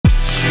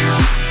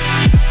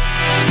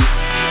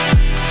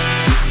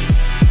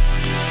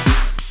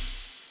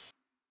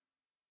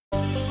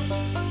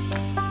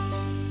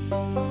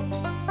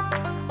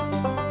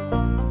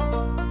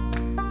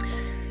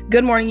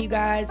Good morning, you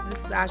guys.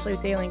 This is Ashley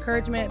with Daily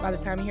Encouragement. By the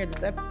time you hear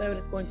this episode,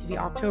 it's going to be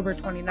October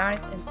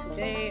 29th. And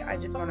today, I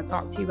just want to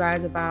talk to you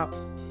guys about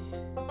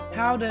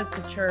how does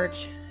the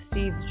church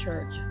see the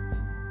church?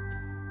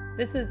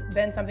 This has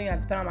been something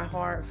that's been on my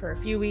heart for a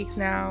few weeks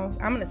now.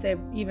 I'm going to say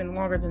even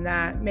longer than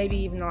that, maybe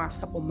even the last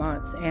couple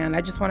months. And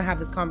I just want to have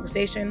this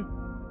conversation.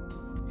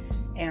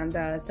 And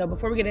so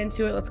before we get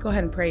into it, let's go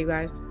ahead and pray, you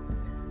guys.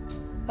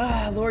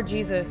 Lord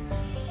Jesus.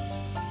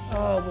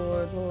 Oh,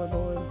 Lord.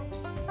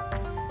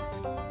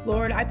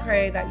 Lord, I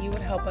pray that you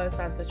would help us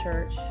as the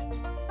church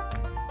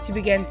to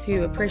begin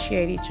to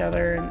appreciate each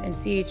other and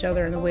see each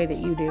other in the way that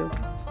you do.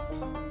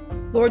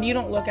 Lord, you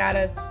don't look at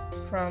us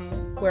from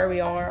where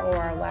we are or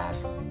our lack,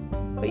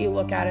 but you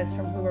look at us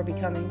from who we're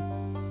becoming.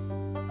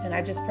 And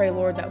I just pray,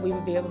 Lord, that we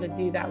would be able to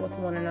do that with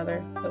one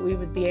another, that we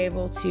would be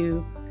able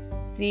to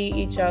see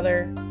each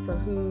other for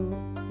who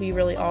we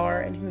really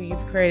are and who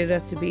you've created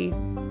us to be.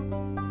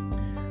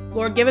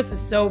 Lord, give us a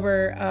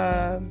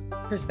sober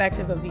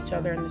perspective of each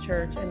other in the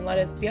church, and let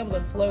us be able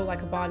to flow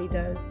like a body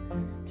does,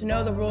 to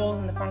know the roles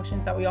and the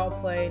functions that we all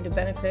play and to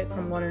benefit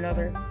from one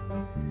another.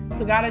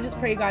 So God, I just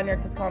pray you guide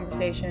direct this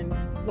conversation.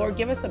 Lord,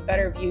 give us a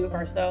better view of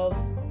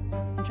ourselves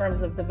in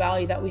terms of the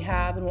value that we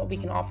have and what we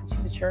can offer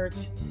to the church.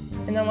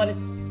 And then let us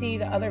see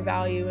the other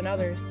value in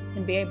others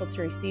and be able to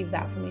receive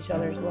that from each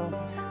other as well.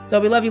 So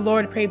we love you,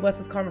 Lord. I pray you bless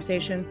this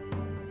conversation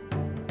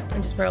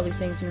and just pray all these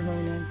things in your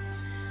holy name.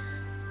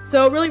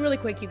 So really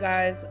quick, you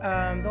guys,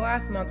 the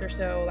last month or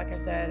so, like I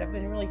said, I've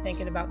been really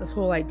thinking about this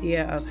whole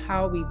idea of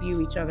how we view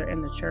each other in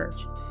the church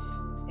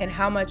and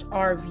how much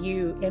our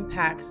view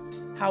impacts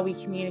how we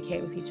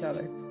communicate with each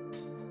other.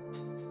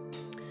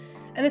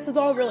 And this is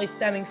all really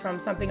stemming from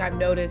something I've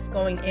noticed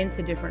going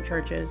into different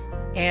churches.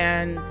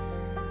 And,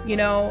 you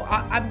know,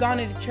 I've gone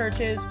into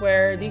churches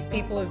where these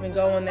people have been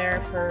going there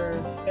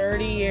for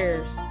 30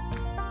 years.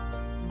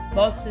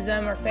 Most of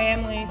them are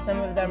family, some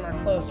of them are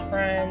close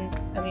friends.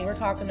 I mean, we're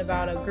talking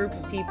about a group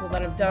of people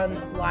that have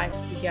done life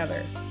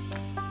together.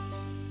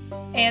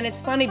 And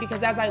it's funny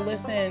because as I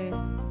listen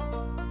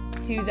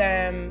to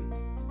them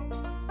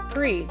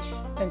preach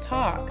and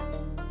talk,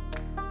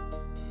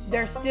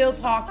 they're still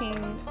talking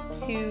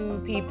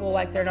to people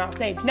like they're not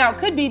saved. Now, it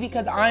could be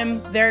because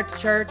I'm there at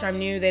church, I'm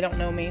new, they don't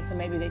know me, so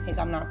maybe they think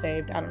I'm not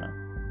saved, I don't know.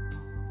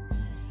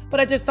 But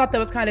I just thought that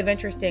was kind of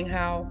interesting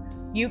how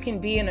you can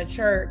be in a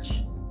church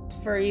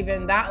for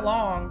even that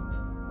long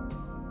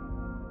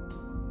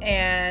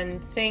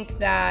and think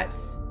that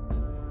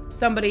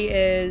somebody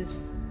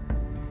is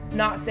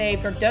not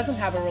saved or doesn't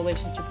have a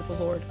relationship with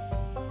the Lord.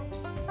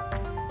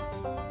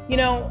 You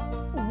know,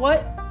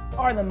 what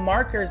are the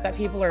markers that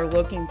people are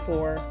looking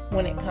for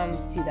when it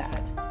comes to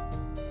that?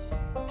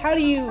 How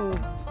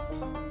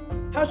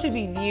should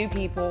we view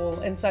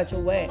people in such a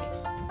way?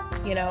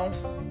 You know,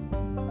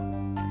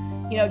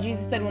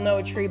 Jesus said we'll know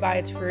a tree by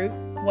its fruit,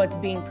 what's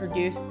being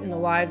produced in the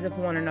lives of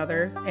one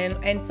another.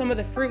 And some of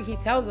the fruit, he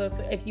tells us,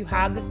 if you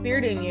have the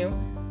Spirit in you,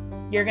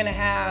 you're going to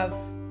have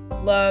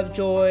love,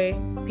 joy,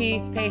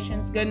 peace,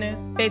 patience,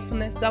 goodness,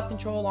 faithfulness,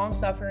 self-control,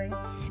 long-suffering.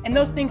 And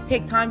those things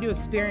take time to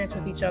experience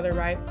with each other,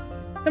 right?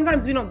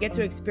 Sometimes we don't get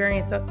to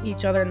experience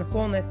each other in the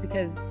fullness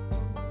because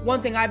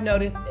one thing I've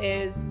noticed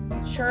is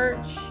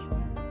church,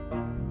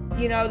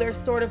 you know, there's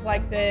sort of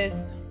like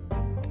this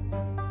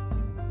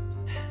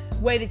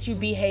way that you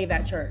behave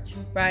at church,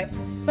 right?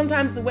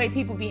 Sometimes the way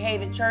people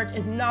behave at church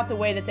is not the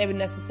way that they would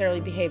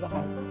necessarily behave at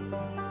home.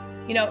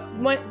 You know,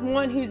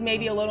 one who's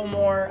maybe a little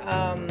more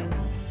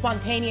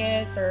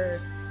spontaneous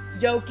or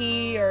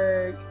jokey,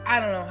 or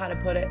I don't know how to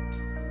put it,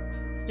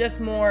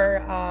 just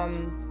more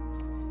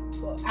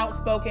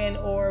outspoken,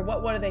 or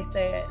what do they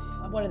say?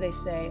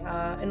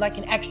 And like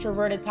an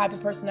extroverted type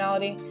of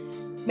personality.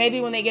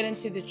 Maybe when they get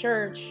into the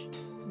church,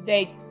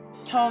 they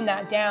tone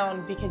that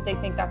down because they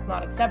think that's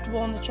not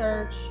acceptable in the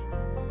church.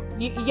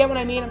 You get what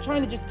I mean? I'm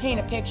trying to just paint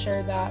a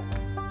picture that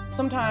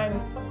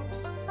sometimes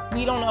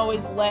we don't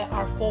always let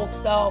our full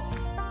self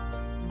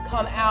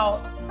come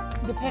out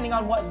depending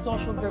on what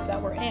social group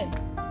that we're in.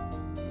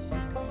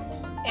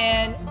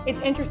 And it's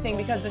interesting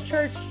because the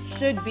church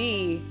should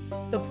be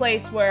the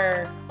place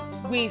where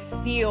we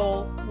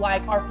feel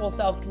like our full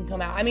selves can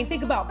come out. I mean,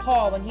 think about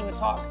Paul when he would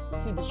talk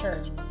to the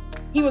church.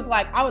 He was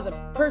like, I was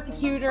a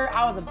persecutor,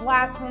 I was a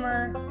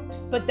blasphemer,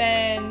 but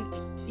then,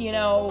 you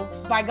know,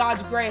 by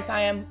God's grace,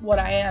 I am what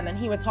I am. And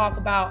he would talk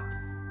about,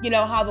 you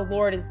know, how the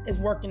Lord is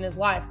working his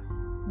life.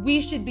 We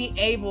should be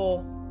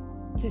able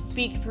to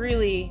speak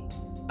freely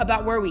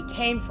about where we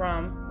came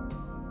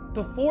from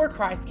before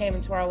Christ came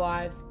into our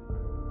lives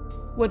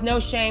with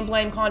no shame,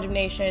 blame,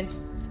 condemnation,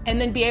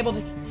 and then be able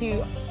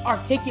to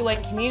articulate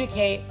and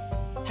communicate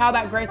how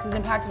that grace has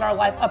impacted our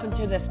life up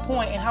until this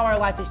point and how our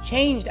life has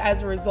changed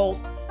as a result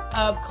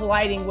of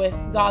colliding with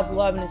God's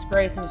love and his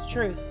grace and his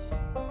truth.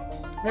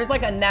 There's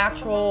like a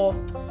natural,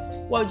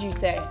 what would you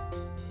say?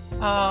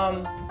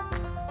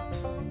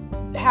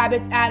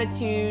 Habits,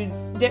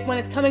 attitudes, when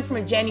it's coming from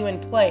a genuine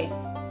place.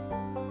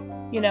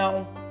 You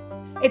know,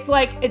 it's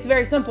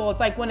very simple. It's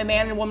like when a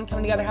man and a woman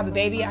come together, have a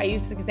baby. I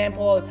use this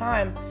example all the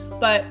time.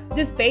 But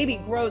this baby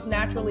grows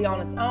naturally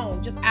on its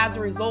own, just as a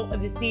result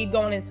of the seed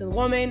going into the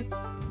woman.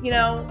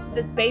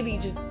 This baby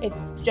it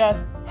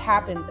just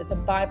happens. It's a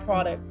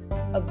byproduct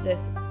of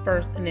this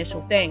first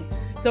initial thing.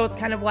 So it's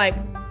kind of like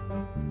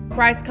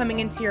Christ coming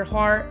into your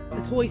heart,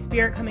 this Holy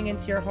Spirit coming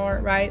into your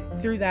heart, right?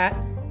 Through that,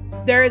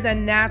 there is a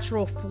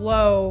natural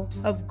flow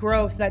of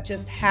growth that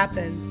just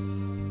happens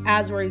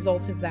as a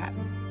result of that,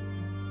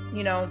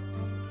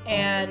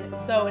 And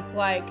so it's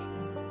like,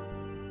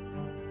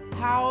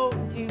 how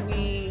do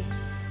we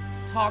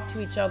talk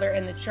to each other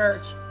in the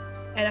church,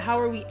 and how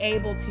are we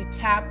able to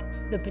tap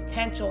the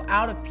potential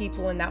out of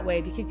people in that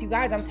way? Because you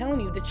guys, I'm telling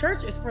you, the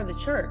church is for the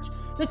church.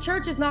 The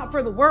church is not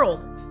for the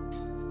world.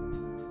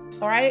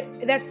 All right?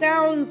 That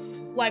sounds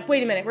like,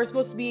 wait a minute, we're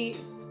supposed to be,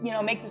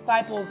 make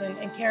disciples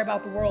and care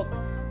about the world.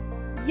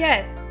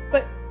 Yes,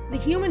 but the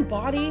human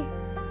body,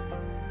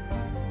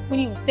 when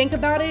you think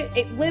about it,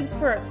 it lives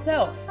for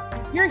itself.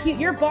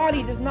 Your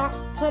body does not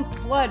pump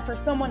blood for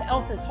someone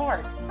else's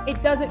heart.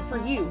 It does it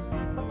for you.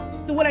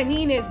 So what I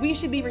mean is, we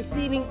should be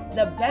receiving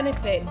the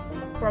benefits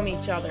from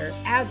each other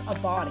as a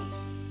body.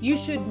 You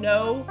should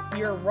know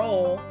your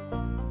role,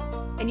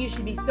 and you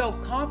should be so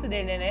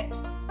confident in it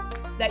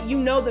that you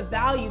know the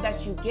value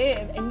that you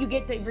give, and you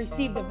get to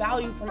receive the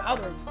value from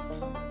others.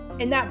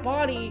 And that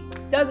body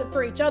does it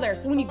for each other.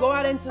 So when you go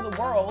out into the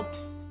world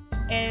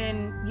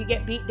and you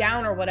get beat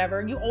down or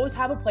whatever, you always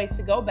have a place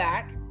to go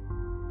back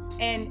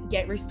and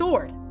get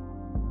restored,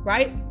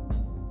 right?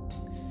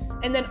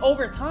 And then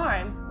over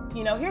time,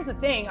 here's the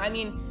thing.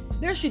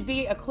 There should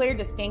be a clear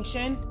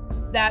distinction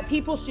that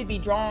people should be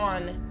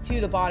drawn to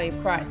the body of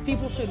Christ.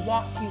 People should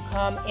want to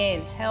come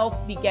in.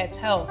 Health begets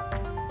health.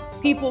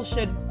 People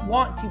should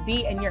want to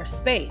be in your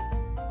space.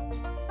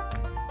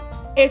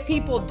 If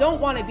people don't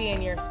want to be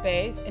in your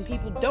space and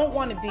people don't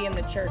want to be in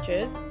the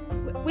churches,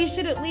 we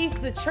should at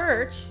least, the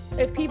church,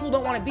 if people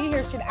don't want to be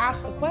here, should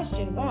ask the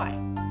question, why?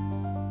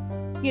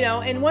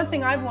 And one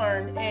thing I've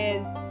learned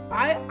is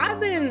I've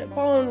been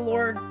following the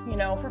Lord,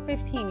 for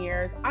 15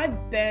 years.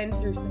 I've been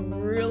through some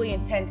really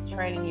intense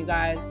training, you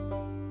guys.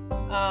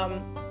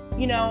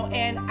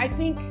 And I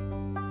think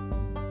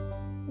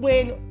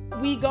when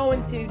we go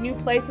into new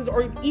places,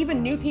 or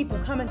even new people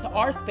come into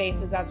our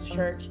spaces as a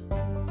church,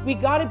 we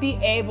got to be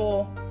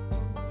able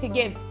to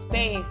give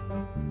space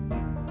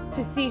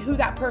to see who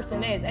that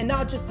person is, and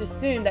not just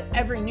assume that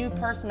every new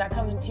person that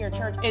comes into your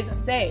church isn't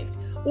saved,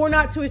 or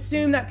not to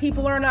assume that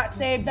people are not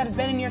saved that have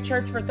been in your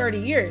church for 30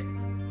 years.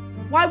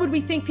 Why would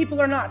we think people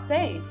are not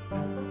saved?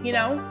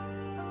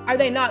 Are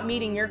they not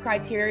meeting your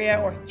criteria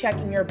or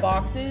checking your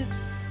boxes?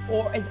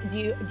 Or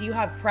do you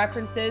have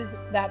preferences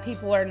that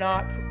people are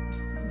not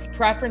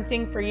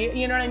preferencing for you?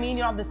 You know what I mean?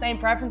 You don't have the same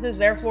preferences,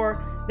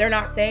 therefore they're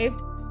not saved.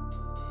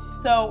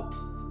 So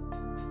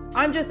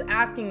I'm just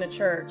asking the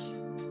church,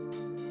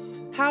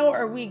 how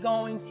are we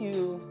going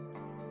to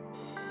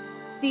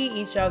see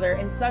each other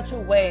in such a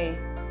way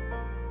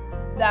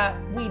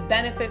that we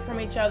benefit from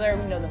each other,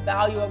 we know the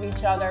value of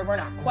each other, we're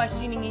not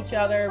questioning each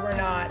other, we're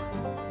not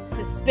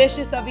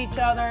suspicious of each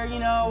other?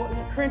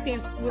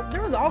 Corinthians,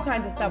 there was all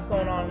kinds of stuff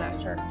going on in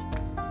that church.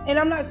 And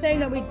I'm not saying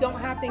that we don't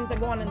have things that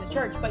go on in the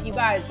church, but you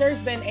guys, there's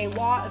been a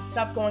lot of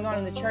stuff going on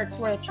in the church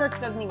where the church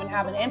doesn't even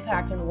have an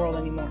impact in the world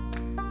anymore.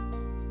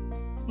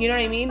 You know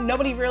what I mean?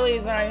 Nobody really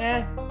is like,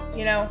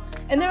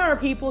 And there are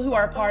people who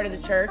are part of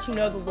the church, who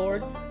know the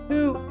Lord,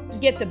 who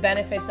get the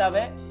benefits of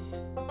it,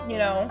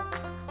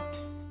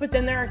 But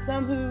then there are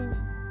some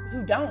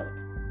who don't.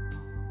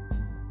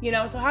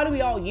 So how do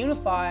we all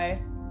unify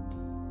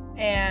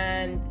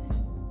and,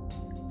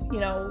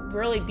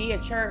 really be a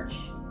church?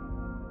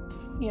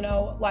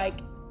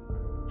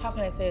 How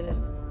can I say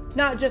this?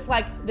 Not just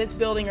like this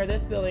building or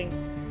this building,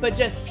 but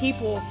just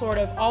people sort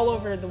of all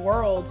over the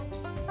world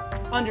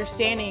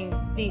understanding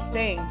these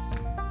things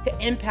to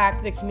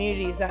impact the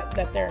communities that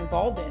they're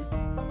involved in.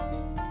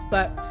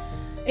 But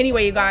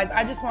anyway, you guys,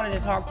 I just wanted to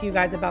talk to you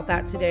guys about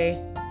that today.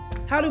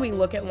 How do we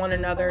look at one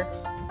another?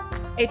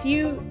 If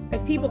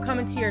people come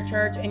into your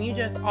church and you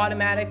just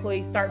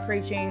automatically start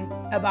preaching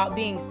about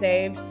being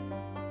saved,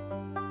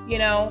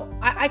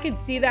 I could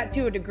see that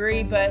to a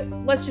degree, but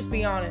let's just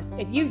be honest.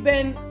 If you've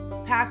been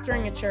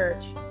pastoring a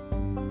church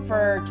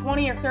for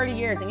 20 or 30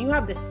 years and you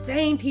have the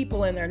same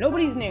people in there,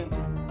 nobody's new,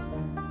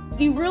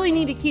 do you really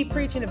need to keep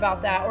preaching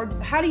about that? Or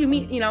how do you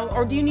meet,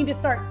 or do you need to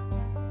start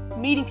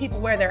meeting people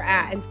where they're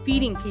at and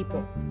feeding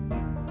people?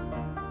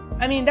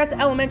 That's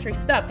elementary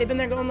stuff. They've been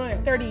there going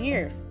on 30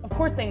 years. Of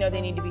course they know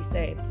they need to be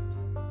saved.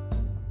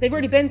 They've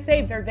already been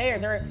saved. They're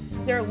there.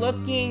 They're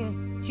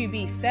looking to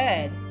be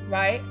fed,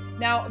 right?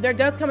 Now, there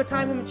does come a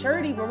time of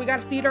maturity where we got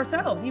to feed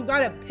ourselves. You've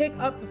got to pick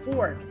up the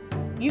fork.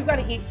 You've got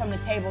to eat from the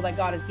table that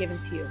God has given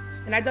to you.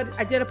 And I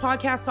did a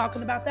podcast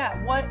talking about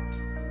that. What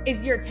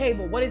is your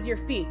table? What is your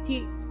feast?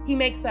 He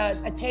makes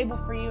a table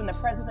for you in the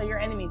presence of your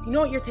enemies. You know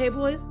what your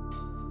table is?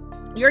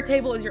 Your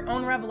table is your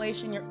own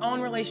revelation, your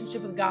own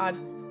relationship with God,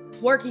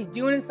 work he's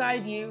doing inside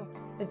of you,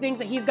 the things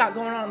that he's got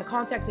going on in the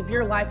context of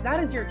your life.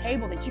 That is your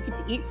table that you get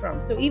to eat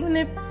from. So even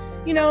if,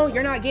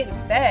 you're not getting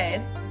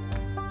fed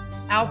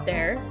out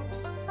there,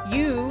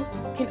 you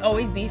can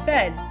always be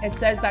fed. It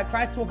says that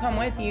Christ will come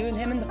with you, and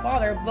him and the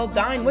Father will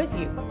dine with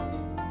you,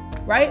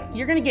 right?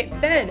 You're going to get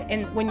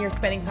fed when you're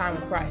spending time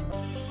with Christ,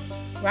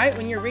 right?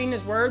 When you're reading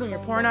his word, when you're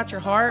pouring out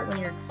your heart, when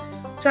you're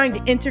trying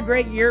to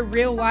integrate your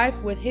real life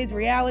with his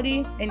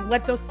reality and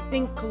let those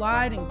things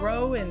collide and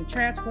grow and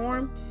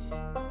transform,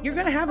 you're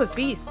going to have a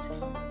feast.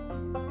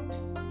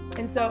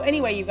 And so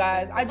anyway, you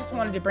guys, I just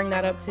wanted to bring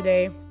that up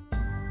today,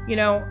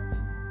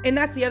 and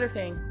that's the other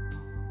thing.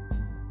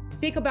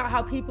 Think about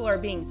how people are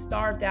being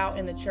starved out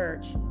in the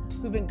church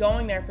who've been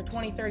going there for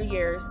 20, 30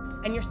 years,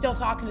 and you're still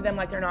talking to them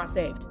like they're not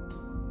saved.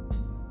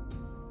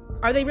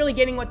 Are they really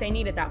getting what they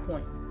need at that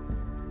point?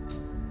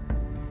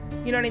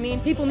 You know what I mean?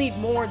 People need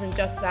more than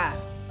just that.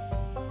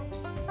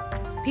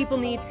 People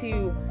need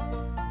to,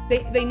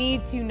 they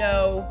need to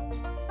know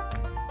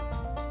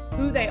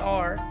who they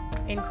are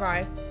in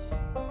Christ,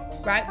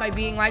 right? By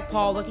being like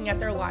Paul, looking at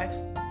their life,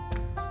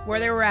 where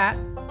they were at,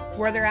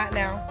 where they're at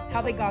now,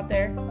 how they got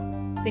there.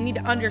 They need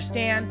to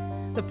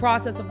understand the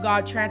process of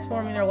God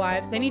transforming their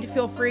lives. They need to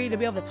feel free to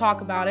be able to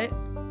talk about it.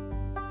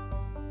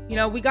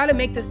 We got to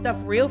make this stuff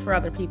real for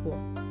other people.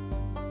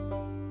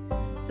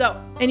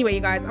 So anyway, you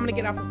guys, I'm going to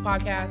get off this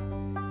podcast.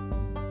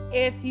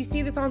 If you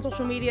see this on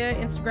social media,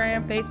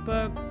 Instagram,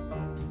 Facebook,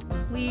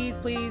 please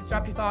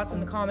drop your thoughts in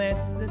the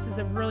comments. This is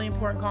a really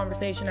important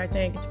conversation, I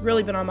think. It's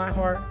really been on my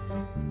heart.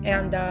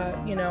 And,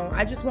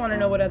 I just want to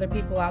know what other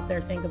people out there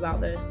think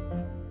about this.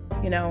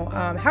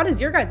 How does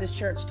your guys'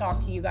 church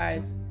talk to you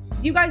guys?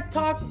 Do you guys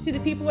talk to the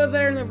people that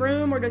are in the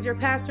room, or does your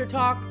pastor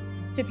talk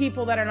to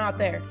people that are not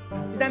there?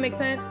 Does that make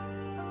sense?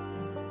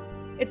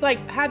 It's like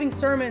having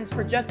sermons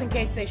for just in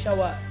case they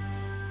show up.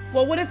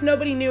 Well, what if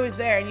nobody new is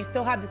there and you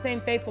still have the same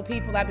faithful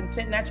people that have been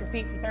sitting at your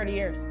feet for 30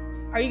 years?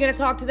 Are you going to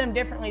talk to them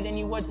differently than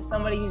you would to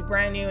somebody who's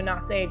brand new and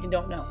not saved and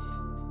don't know?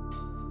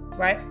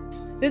 Right?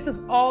 This is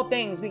all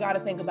things we got to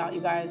think about, you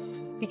guys,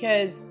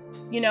 because,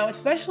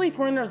 especially if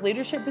we're in those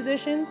leadership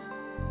positions,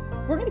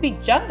 we're going to be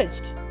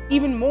judged,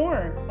 even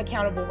more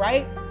accountable,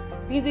 right?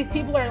 Because these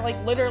people are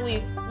like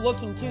literally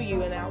looking to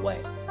you in that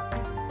way.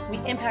 We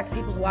impact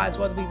people's lives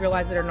whether we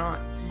realize it or not.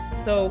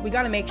 So we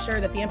got to make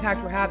sure that the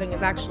impact we're having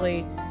is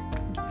actually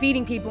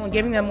feeding people and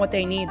giving them what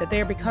they need, that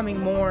they're becoming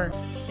more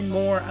and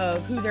more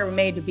of who they're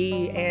made to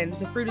be, and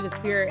the fruit of the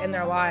Spirit in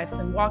their lives,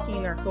 and walking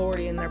in their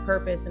authority and their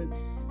purpose,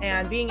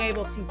 and being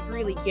able to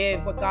freely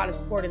give what God has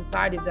poured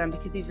inside of them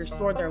because he's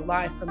restored their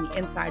life from the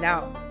inside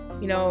out.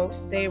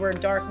 They were in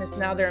darkness,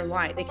 now they're in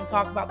light. They can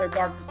talk about their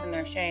darkness and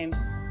their shame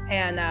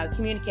and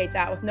communicate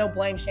that with no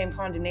blame, shame,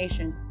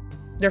 condemnation.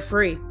 They're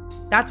free.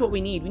 That's what we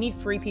need. We need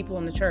free people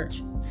in the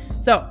church.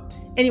 So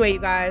anyway, you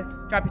guys,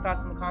 drop your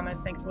thoughts in the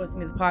comments. Thanks for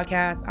listening to the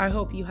podcast. I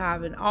hope you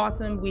have an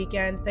awesome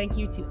weekend. Thank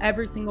you to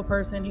every single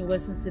person who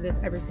listens to this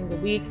every single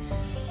week.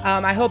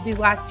 I hope these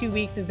last 2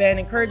 weeks have been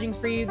encouraging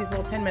for you, these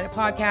little 10-minute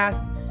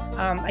podcasts.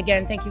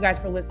 Again, thank you guys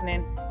for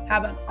listening.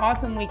 Have an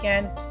awesome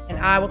weekend, and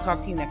I will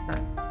talk to you next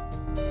time.